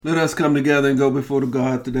Let us come together and go before the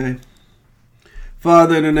God today.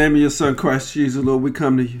 Father, in the name of your Son, Christ Jesus, Lord, we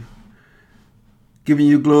come to you, giving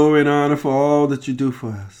you glory and honor for all that you do for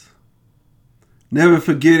us. Never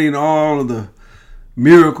forgetting all of the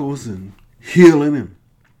miracles and healing and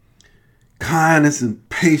kindness and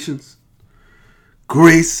patience,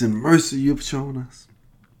 grace and mercy you've shown us.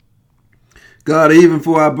 God, even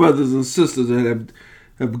for our brothers and sisters that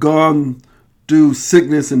have gone through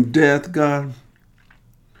sickness and death, God,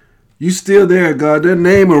 you still there, God. Their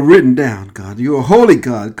name are written down, God. You're a holy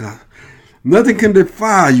God, God. Nothing can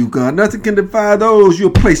defy you, God. Nothing can defy those you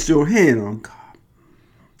placed your hand on, God.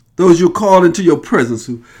 Those you called into your presence,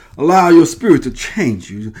 who allow your spirit to change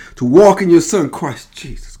you, to walk in your Son, Christ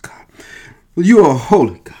Jesus, God. Well, you are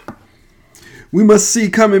holy, God. We must see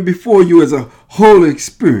coming before you as a holy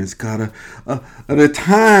experience, God. At a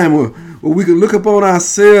time where we can look upon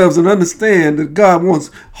ourselves and understand that God wants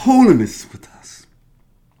holiness with us.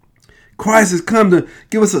 Christ has come to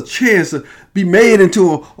give us a chance to be made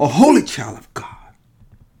into a holy child of God.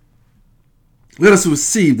 Let us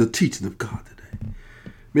receive the teaching of God today.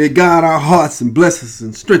 May it guide our hearts and bless us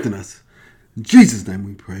and strengthen us. In Jesus' name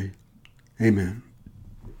we pray. Amen.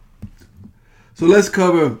 So let's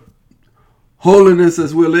cover holiness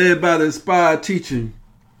as we're led by the inspired teaching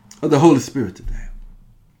of the Holy Spirit today.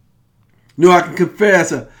 You know, I can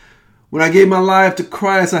confess when I gave my life to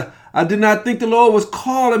Christ, I did not think the Lord was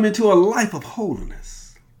calling me to a life of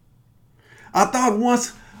holiness. I thought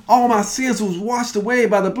once all my sins was washed away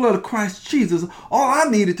by the blood of Christ Jesus, all I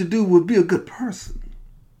needed to do was be a good person.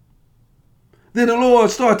 Then the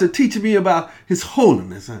Lord started teaching me about his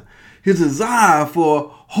holiness, his desire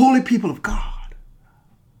for holy people of God.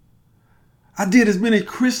 I did as many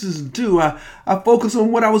Christians do. I focused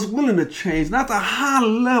on what I was willing to change, not the high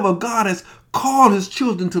level God has called his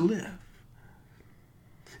children to live.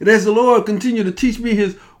 And as the Lord continued to teach me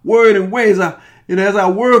his word and ways, and as I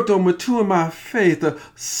worked on maturing my faith, the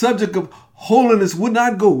subject of holiness would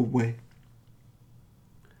not go away.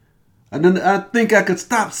 And then I think I could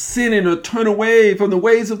stop sinning or turn away from the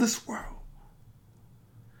ways of this world.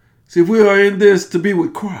 See, if we are in this to be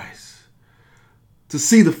with Christ, to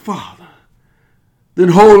see the Father, then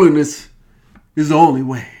holiness is the only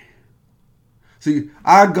way. See,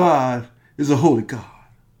 our God is a holy God,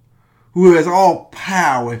 who has all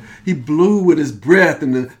power. He blew with his breath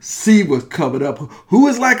and the sea was covered up. Who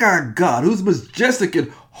is like our God, who's majestic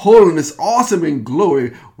in holiness, awesome in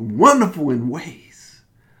glory, wonderful in ways.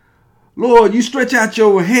 Lord, you stretch out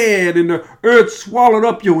your hand and the earth swallowed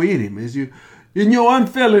up your enemies. In your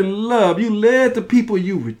unfailing love, you led the people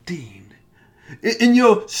you redeemed. In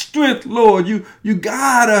your strength, Lord, you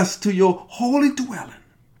guide us to your holy dwelling.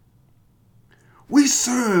 We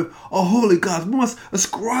serve a holy God. We must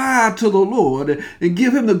ascribe to the Lord and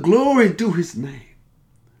give him the glory due his name.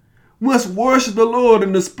 We must worship the Lord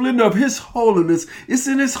in the splendor of his holiness. It's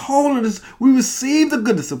in his holiness we receive the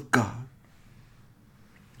goodness of God.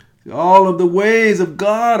 All of the ways of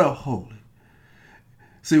God are holy.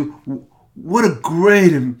 See, what a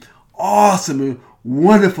great and awesome and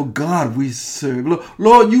wonderful God we serve.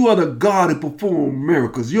 Lord, you are the God who performs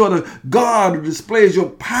miracles. You are the God who displays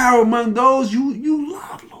your power among those you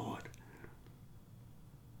love, Lord.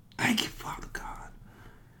 Thank you, Father God.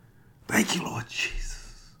 Thank you, Lord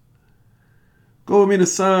Jesus. Go with me to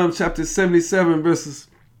Psalm chapter 77, verses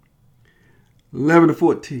 11 to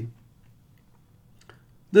 14.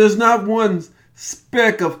 There's not one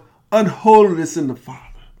speck of unholiness in the Father.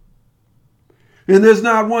 And there's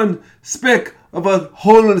not one speck of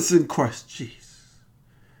unholiness in Christ Jesus.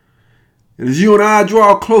 And as you and I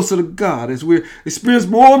draw closer to God, as we experience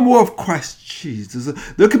more and more of Christ Jesus,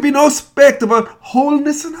 there can be no speck of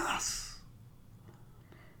unholiness in us.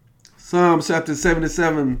 Psalm chapter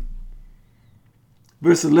 77,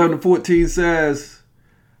 verse 11 to 14 says,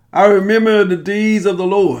 I remember the deeds of the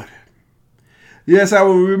Lord. Yes, I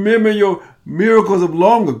will remember your miracles of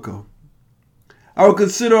long ago. I will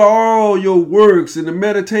consider all your works and to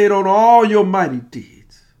meditate on all your mighty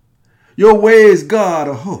deeds. Your ways, God,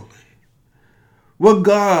 are holy. What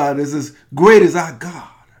God is as great as our God?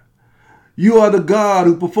 You are the God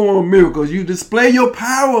who performs miracles. You display your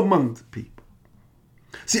power among the people.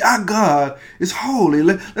 See, our God is holy.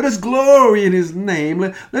 Let us glory in his name.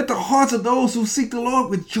 Let the hearts of those who seek the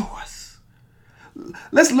Lord rejoice.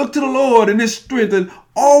 Let's look to the Lord in his strength and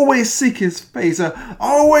always seek his face.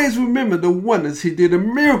 Always remember the wonders he did, the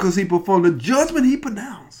miracles he performed, the judgment he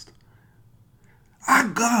pronounced. Our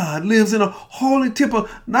God lives in a holy temple,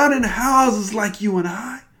 not in houses like you and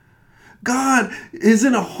I. God is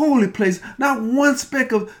in a holy place. Not one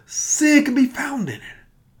speck of sin can be found in it.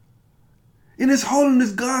 In his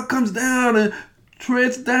holiness, God comes down and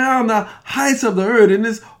treads down the heights of the earth. In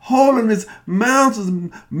his holiness,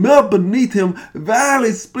 mountains melt beneath him,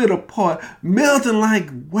 valleys split apart, melting like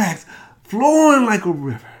wax, flowing like a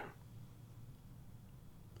river.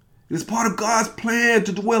 It is part of God's plan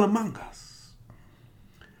to dwell among us.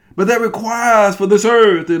 But that requires for this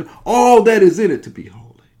earth and all that is in it to be holy.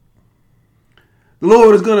 The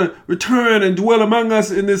Lord is going to return and dwell among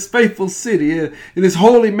us in this faithful city, in this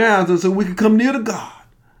holy mountain, so we can come near to God.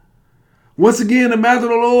 Once again, the mountain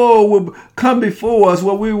of the Lord will come before us,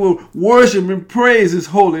 where we will worship and praise his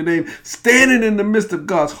holy name, standing in the midst of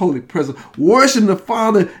God's holy presence, worshiping the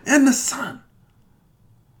Father and the Son.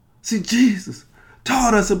 See, Jesus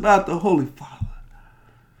taught us about the Holy Father,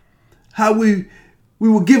 how we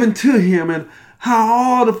were given to him, and how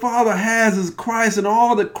all the Father has is Christ, and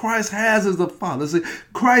all that Christ has is the Father. See,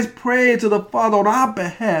 Christ prayed to the Father on our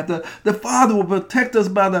behalf that the Father will protect us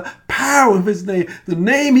by the power of his name, the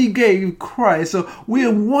name he gave, Christ. So we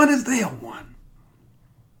are one as they are one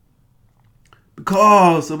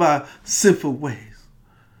because of our sinful ways.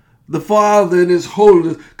 The Father in his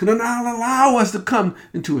holiness cannot allow us to come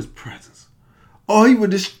into his presence, or he would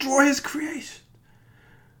destroy his creation.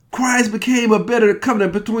 Christ became a better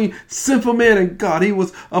covenant between sinful man and God. He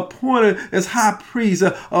was appointed as high priest,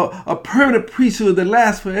 a permanent priesthood that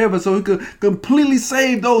lasts forever, so he could completely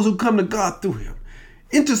save those who come to God through him,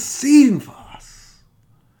 interceding for us.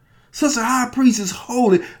 Such a high priest is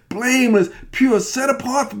holy, blameless, pure, set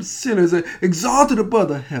apart from sinners, and exalted above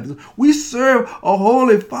the heavens. We serve a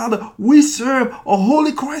holy Father. We serve a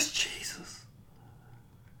holy Christ Jesus.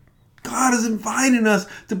 God is inviting us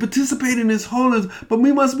to participate in his holiness, but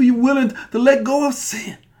we must be willing to let go of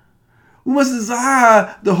sin. We must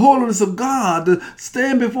desire the holiness of God, to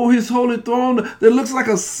stand before his holy throne that looks like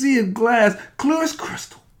a sea of glass, clear as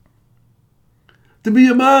crystal. To be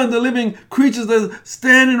among the living creatures that are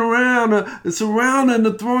standing around and surrounding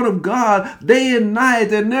the throne of God day and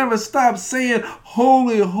night, that never stop saying,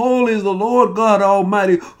 "Holy, holy is the Lord God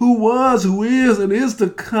Almighty, who was, who is, and is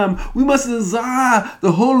to come." We must desire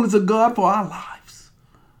the holiness of God for our lives.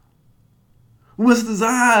 We must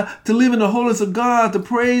desire to live in the holiness of God, to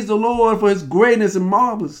praise the Lord for his greatness and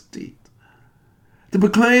marvelous deeds, to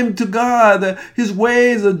proclaim to God that his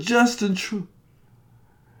ways are just and true.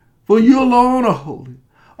 For you alone are holy.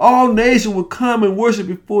 All nations will come and worship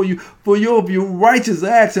before you, for your righteous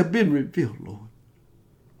acts have been revealed, Lord.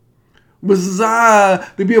 We must desire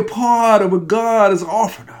to be a part of what God has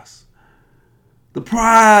offered us. The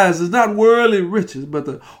prize is not worldly riches, but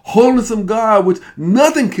the holiness of God, which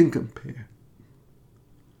nothing can compare.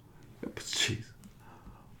 Jesus.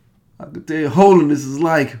 I could tell you, holiness is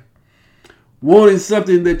like wanting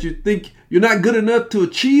something that you think you're not good enough to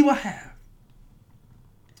achieve or have.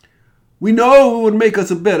 We know it would make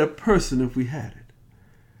us a better person if we had it,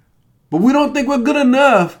 but we don't think we're good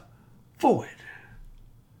enough for it.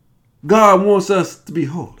 God wants us to be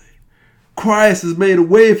holy. Christ has made a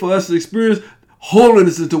way for us to experience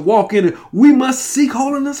holiness and to walk in it. We must seek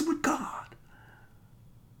holiness with God.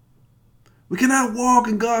 We cannot walk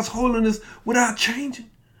in God's holiness without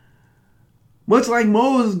changing. Much like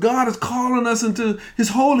Moses, God is calling us into his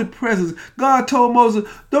holy presence. God told Moses,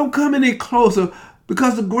 "Don't come any closer,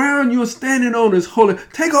 because the ground you are standing on is holy.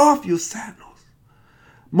 Take off your sandals."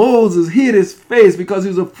 Moses hid his face because he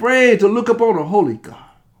was afraid to look upon a holy God.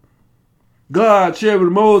 God shared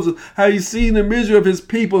with Moses how he seen the misery of his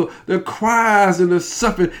people, their cries and their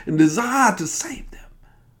suffering, and desired to save them.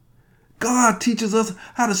 God teaches us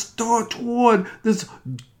how to start toward this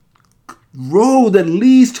road that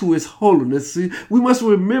leads to his holiness. See, we must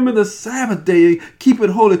remember the Sabbath day and keep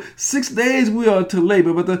it holy. 6 days we are to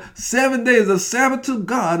labor, but the 7th day is a Sabbath to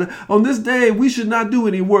God. On this day we should not do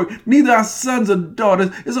any work, neither our sons or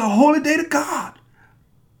daughters. It's a holy day to God.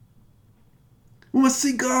 We must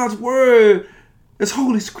see God's word as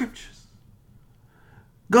holy scriptures.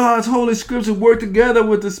 God's holy scriptures work together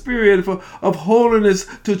with the spirit of holiness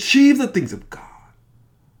to achieve the things of God.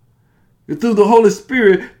 And through the Holy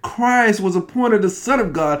Spirit, Christ was appointed the Son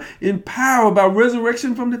of God in power by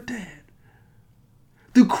resurrection from the dead.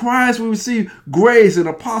 Through Christ, we receive grace and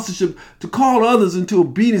apostleship to call others into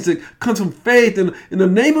obedience that comes from faith in the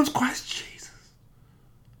name of Christ Jesus.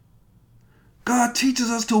 God teaches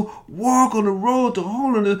us to walk on the road to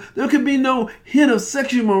holiness. There can be no hint of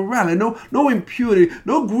sexual immorality, no impurity,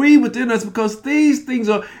 no greed within us, because these things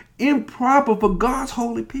are improper for God's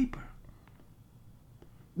holy people.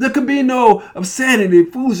 There can be no obscenity,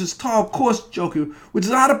 foolishness, talk, coarse joking, which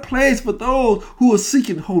is out of place for those who are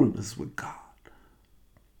seeking holiness with God.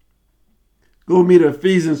 Go with me to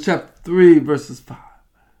Ephesians chapter 3, verses 5.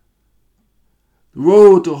 The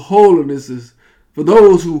road to holiness is for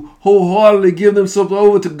those who wholeheartedly give themselves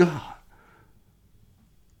over to God,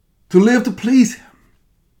 to live to please Him.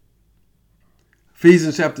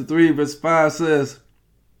 Ephesians chapter 3 verse 5 says,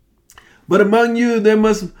 "But among you there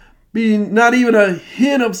must be not even a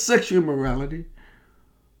hint of sexual immorality,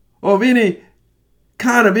 or of any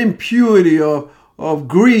kind of impurity or of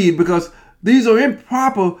greed, because these are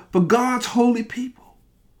improper for God's holy people.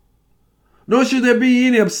 Nor should there be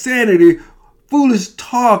any obscenity, foolish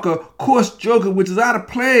talk, or coarse joking, which is out of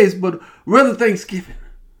place, but rather thanksgiving.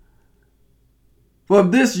 For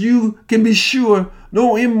of this you can be sure,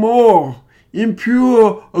 no immoral,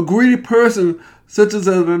 impure, or greedy person, such as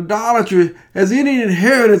an idolatry, has any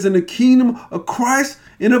inheritance in the kingdom of Christ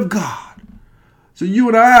and of God." So you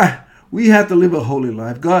and I, we have to live a holy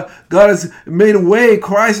life. God has made a way.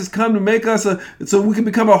 Christ has come to make us so we can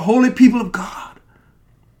become a holy people of God.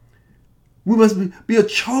 We must be a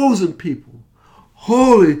chosen people,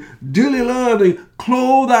 holy, dearly loved, and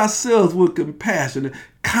clothe ourselves with compassion,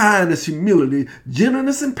 kindness, humility,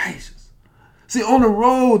 gentleness, and patience. See, on the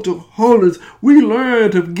road to holiness, we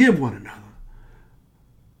learn to forgive one another.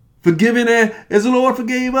 Forgiving as the Lord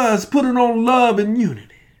forgave us, putting on love and unity.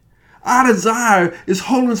 Our desire is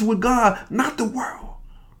holiness with God, not the world.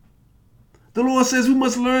 The Lord says we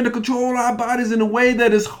must learn to control our bodies in a way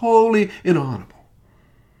that is holy and honorable.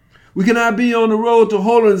 We cannot be on the road to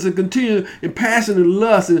holiness and continue in passion and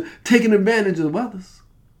lust and taking advantage of others.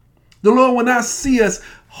 The Lord will not see us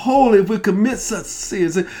holy if we commit such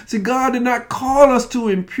sins. See, God did not call us to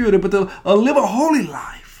impurity, but to live a holy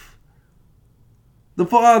life. The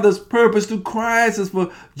Father's purpose through Christ is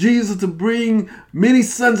for Jesus to bring many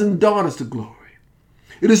sons and daughters to glory.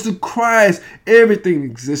 It is through Christ everything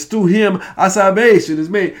exists. Through Him our salvation is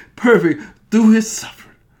made perfect through His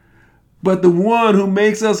suffering. But the one who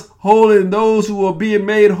makes us holy and those who are being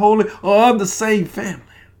made holy are of the same family.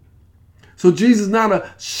 So Jesus is not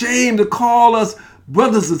ashamed to call us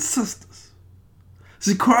brothers and sisters.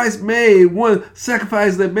 See, Christ made one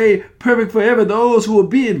sacrifice that made perfect forever those who are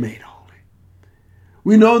being made holy.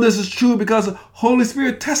 We know this is true because the Holy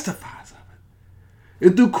Spirit testifies of it.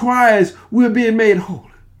 And through Christ, we're being made holy.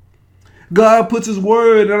 God puts His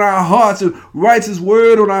word in our hearts and writes His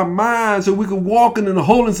word on our minds so we can walk in the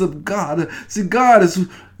holiness of God. See, Christ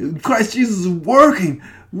Jesus is working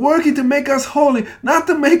to make us holy, not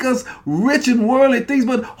to make us rich in worldly things,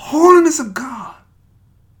 but holiness of God.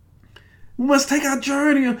 We must take our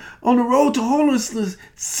journey on the road to holiness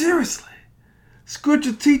seriously.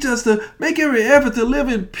 Scripture teaches us to make every effort to live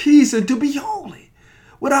in peace and to be holy.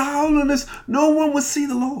 Without holiness, no one will see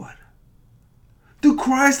the Lord. Through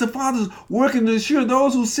Christ, the Father is working to ensure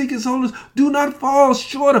those who seek His holiness do not fall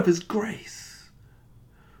short of His grace.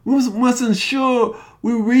 We must ensure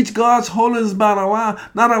we reach God's holiness by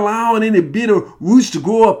not allowing any bitter roots to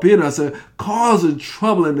grow up in us and causing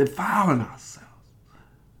trouble and defiling ourselves.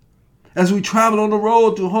 As we travel on the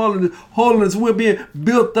road to holiness, we're being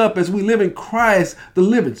built up as we live in Christ, the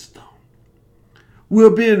living stone. We're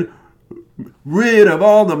being rid of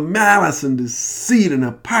all the malice and deceit and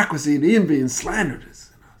hypocrisy and envy and slander that's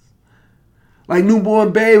in us. Like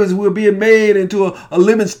newborn babies, we're being made into a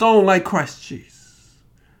living stone like Christ Jesus.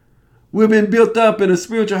 We've been built up in a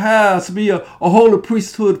spiritual house to be a holy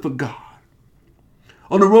priesthood for God.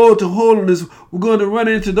 On the road to holiness, we're going to run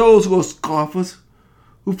into those who are scoffers,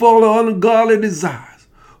 who follow ungodly desires,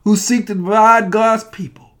 who seek to divide God's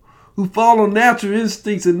people, who follow natural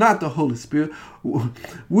instincts and not the Holy Spirit.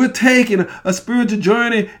 We're taking a spiritual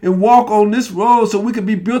journey and walk on this road so we can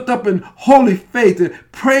be built up in holy faith and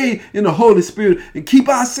pray in the Holy Spirit and keep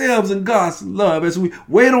ourselves in God's love as we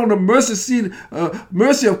wait on the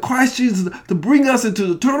mercy of Christ Jesus to bring us into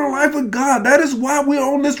the eternal life with God. That is why we're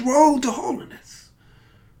on this road to holiness.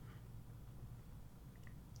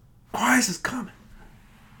 Christ is coming.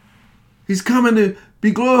 He's coming to be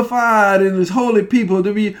glorified in His holy people,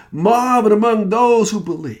 to be marveled among those who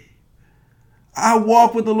believe. Our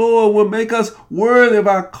walk with the Lord will make us worthy of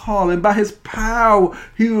our calling. By His power,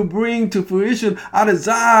 He will bring to fruition our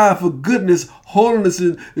desire for goodness, holiness,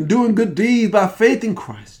 and doing good deeds by faith in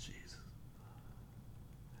Christ Jesus.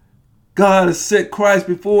 God has set Christ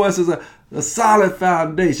before us as a solid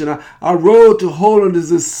foundation. Our road to holiness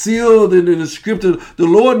is sealed in the Scripture. The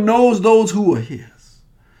Lord knows those who are His.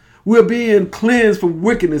 We're being cleansed from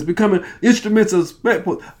wickedness, becoming instruments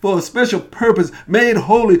for a special purpose, made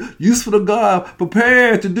holy, useful to God,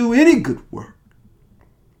 prepared to do any good work.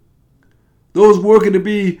 Those working to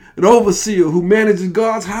be an overseer who manages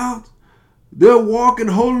God's house, their walk in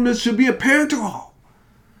holiness should be apparent to all.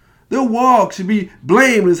 Their walk should be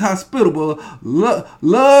blameless, hospitable,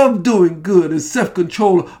 love doing good and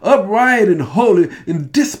self-control, upright and holy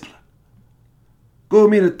and disciplined. Go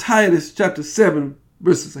with me to Titus chapter 7,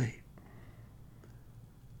 verses 8.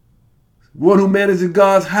 One who manages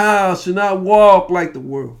God's house should not walk like the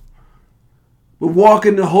world, but walk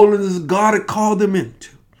in the holiness God had called them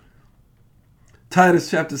into. Titus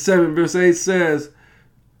chapter 7, verse 8 says,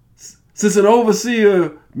 since an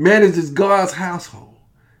overseer manages God's household,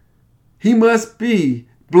 he must be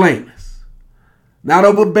blameless, not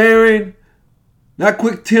overbearing, not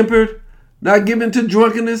quick-tempered, not given to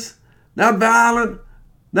drunkenness, not violent,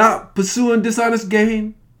 not pursuing dishonest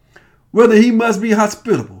gain. Rather, he must be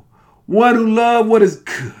hospitable, one who loves what is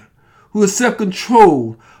good, who is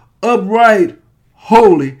self-controlled, upright,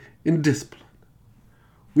 holy, and disciplined.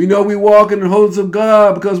 We know we walk in the holiness of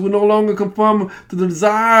God because we no longer conform to the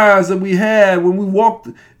desires that we had when we walked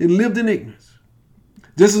and lived in ignorance.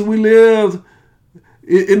 Just as we lived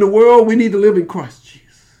in the world, we need to live in Christ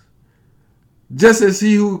Jesus. Just as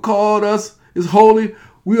he who called us is holy,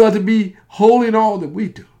 we ought to be holy in all that we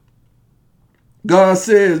do. God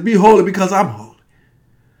says, be holy because I'm holy.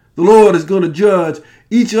 The Lord is going to judge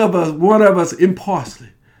each of us, one of us,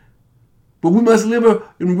 impartially. But we must live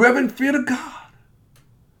in reverent fear of God.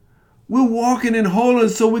 We're walking in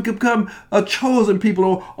holiness so we can become a chosen people,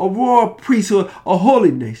 or a royal priesthood, a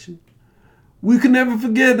holy nation. We can never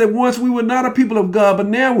forget that once we were not a people of God, but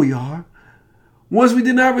now we are. Once we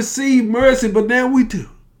did not receive mercy, but now we do.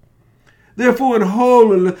 Therefore, in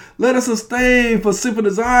holiness, let us abstain from sinful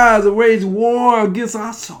desires and wage war against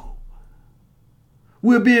our soul.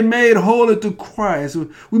 We're being made holy through Christ.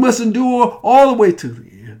 We must endure all the way to the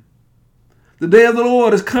end. The day of the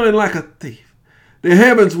Lord is coming like a thief. The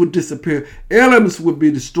heavens would disappear. Elements would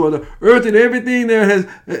be destroyed. The earth and everything there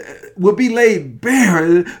would be laid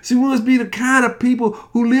bare. See, we must be the kind of people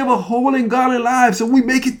who live a holy and godly life so we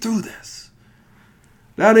make it through this.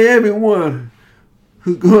 Not everyone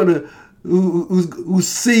who's going to who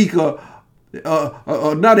seek or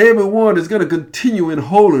not everyone is going to continue in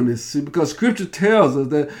holiness. See, because Scripture tells us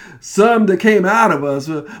that some that came out of us,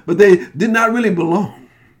 but they did not really belong.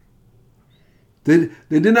 They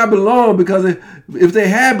did not belong because if they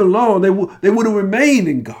had belonged, they would have remained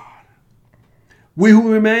in God. We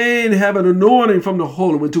who remain have an anointing from the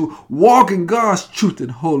Holy One to walk in God's truth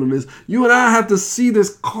and holiness. You and I have to see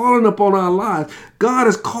this calling upon our lives. God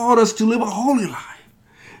has called us to live a holy life.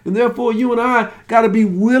 And therefore, you and I got to be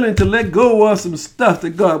willing to let go of some stuff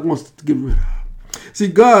that God wants to get rid of. See,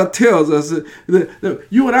 God tells us that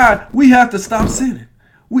you and I, we have to stop sinning.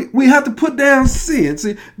 We have to put down sin.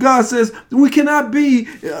 See, God says we cannot be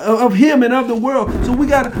of him and of the world. So we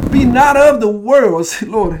got to be not of the world. See,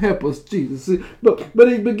 Lord, help us, Jesus. See, but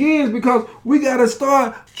it begins because we got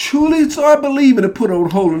to truly start believing and put on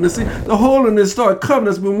holiness. See, the holiness start covering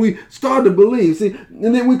us when we start to believe. See,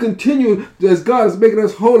 and then we continue as God is making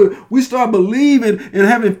us holy. We start believing and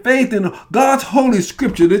having faith in God's holy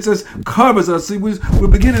scripture. It just covers us. See, we're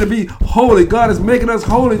beginning to be holy. God is making us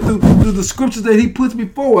holy through the scriptures that he puts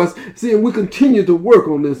before us. See, and we continue to work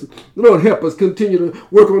on this. Lord, help us continue to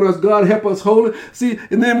work on us. God, help us holy. See,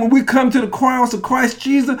 and then when we come to the cross of Christ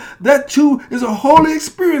Jesus, that too is a holy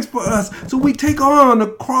experience for us. So we take on the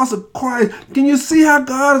cross of Christ. Can you see how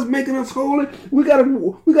God is making us holy? We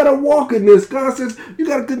gotta walk in this. God says you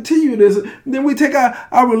gotta continue this. And then we take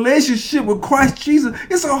our relationship with Christ Jesus.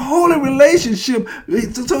 It's a holy relationship,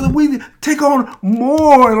 so that we take on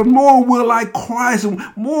more and more. We're like Christ, and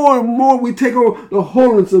more we take on the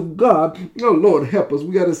holiness of God. Oh, Lord, help us.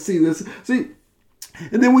 We got to see this. See,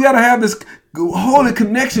 and then we got to have this holy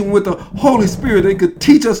connection with the Holy Spirit. They could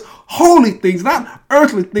teach us holy things, not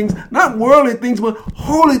earthly things, not worldly things, but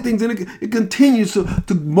holy things. And it continues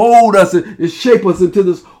to mold us and shape us into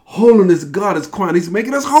this holiness God is crying. He's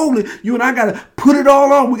making us holy. You and I got to put it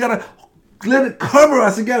all on. We got to let it cover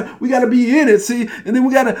us. We got to be in it, see? And then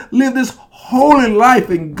we got to live this holy life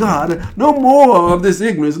in God. No more of this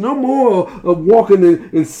ignorance. No more of walking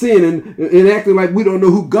in sin and acting like we don't know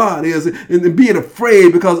who God is and being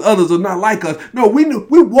afraid because others are not like us. No, we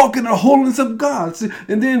walk in the holiness of God. See?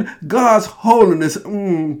 And then God's holiness,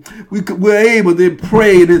 we're able to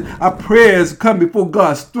pray, and our prayers come before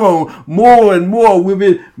God's throne. More and more we've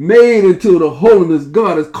been made into the holiness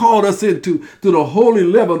God has called us into, to the holy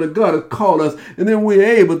level that God has called us. And then we're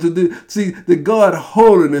able to see the God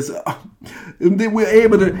holiness. And then we're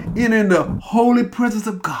able to enter in the holy presence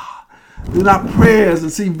of God in our prayers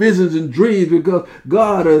and see visions and dreams, because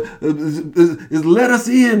God has let us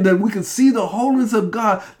in that we can see the holiness of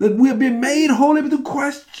God, that we've been made holy through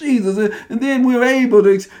Christ Jesus. And then we're able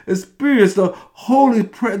to experience the holy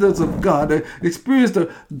presence of God, experience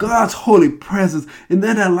God's holy presence. And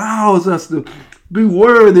that allows us to be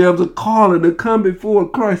worthy of the calling to come before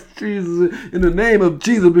Christ Jesus in the name of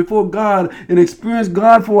Jesus before God and experience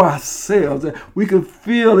God for ourselves. That we can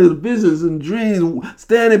feel his visions and dreams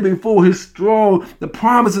standing before his throne, the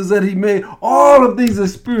promises that he made, all of these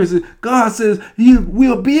experiences. God says he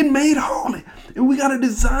will be made holy. And we got to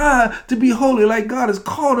desire to be holy like God has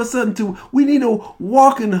called us unto. We need to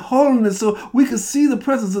walk in holiness so we can see the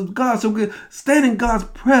presence of God, so we can stand in God's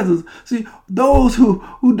presence. See, those who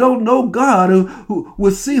don't know God, who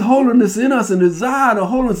will see holiness in us and desire the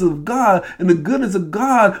holiness of God and the goodness of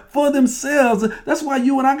God for themselves. That's why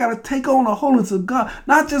you and I got to take on the holiness of God,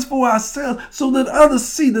 not just for ourselves, so that others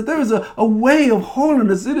see that there is a way of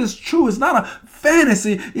holiness. It is true. It's not a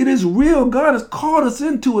fantasy. It is real. God has called us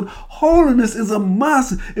into it. Holiness is a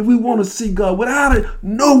must if we want to see God. Without it,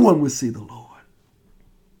 no one will see the Lord.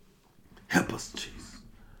 Help us, Jesus.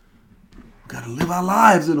 We've got to live our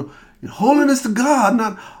lives in holiness to God,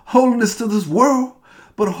 not holiness to this world,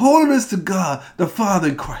 but holiness to God, the Father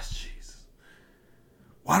in Christ Jesus.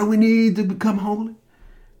 Why do we need to become holy?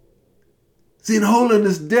 See, in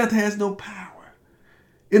holiness, death has no power.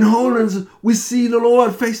 In holiness, we see the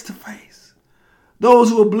Lord face to face. Those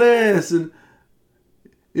who are blessed and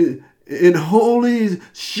in holy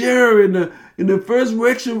share in the first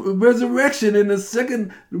resurrection, in the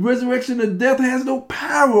second resurrection, the death has no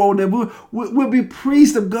power on them. We'll be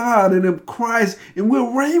priests of God and of Christ, and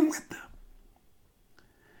we'll reign with them.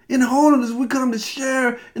 In holiness, we come to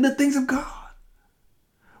share in the things of God.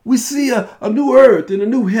 We see a new earth and a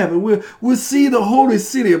new heaven. We'll see the holy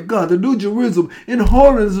city of God, the new Jerusalem. In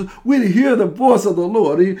holiness, we'll hear the voice of the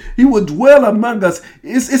Lord. He will dwell among us.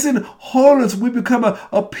 It's in holiness we become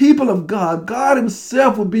a people of God. God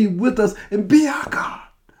himself will be with us and be our God.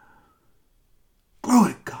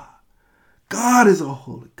 Glory to God. God is a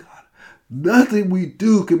holy God. Nothing we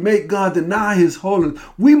do can make God deny his holiness.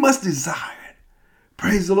 We must desire it.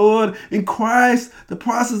 Praise the Lord. In Christ, the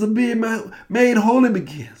process of being made holy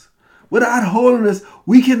begins. Without holiness,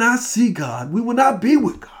 we cannot see God. We will not be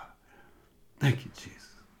with God. Thank you, Jesus.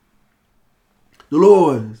 The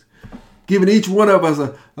Lord is giving each one of us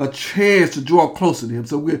a chance to draw closer to him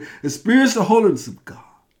so we experience the holiness of God.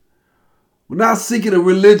 We're not seeking a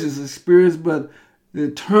religious experience, but the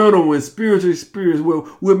eternal and spiritual experience where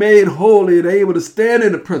we're made holy and able to stand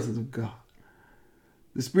in the presence of God.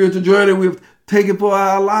 The spiritual journey we've taken for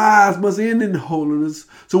our lives must end in holiness,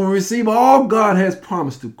 so we receive all God has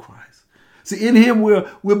promised through Christ. See, in him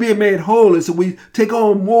we're being made holy, so we take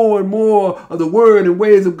on more and more of the word and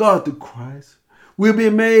ways of God through Christ. We're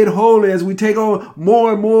being made holy as we take on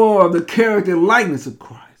more and more of the character and likeness of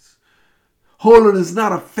Christ. Holiness is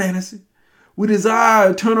not a fantasy. We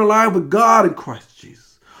desire eternal life with God in Christ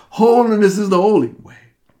Jesus. Holiness is the only way.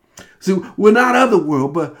 See, we're not of the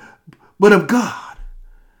world, but of God.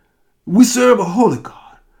 We serve a holy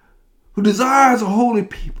God who desires a holy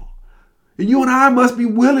people. And you and I must be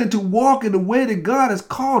willing to walk in the way that God has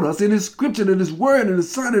called us in his scripture, in his word, in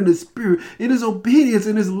his son, in his spirit, in his obedience,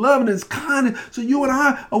 in his love, and his kindness. So you and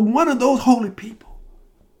I are one of those holy people.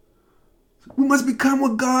 We must become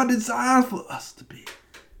what God desires for us to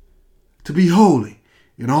be holy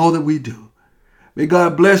in all that we do. May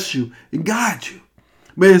God bless you and guide you.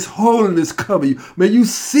 May his holiness cover you. May you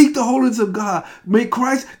seek the holiness of God. May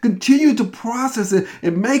Christ continue to process it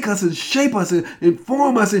and make us and shape us and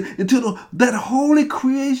form us into that holy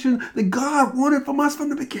creation that God wanted from us from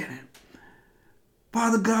the beginning.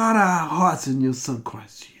 Father God, our hearts in your Son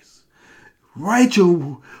Christ Jesus. Write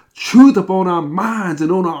your truth upon our minds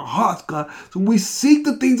and on our hearts, God. So we seek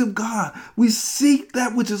the things of God. We seek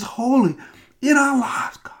that which is holy in our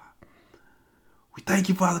lives, God. We thank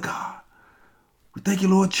you, Father God. We thank you,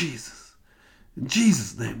 Lord Jesus. In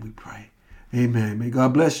Jesus' name we pray. Amen. May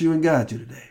God bless you and guide you today.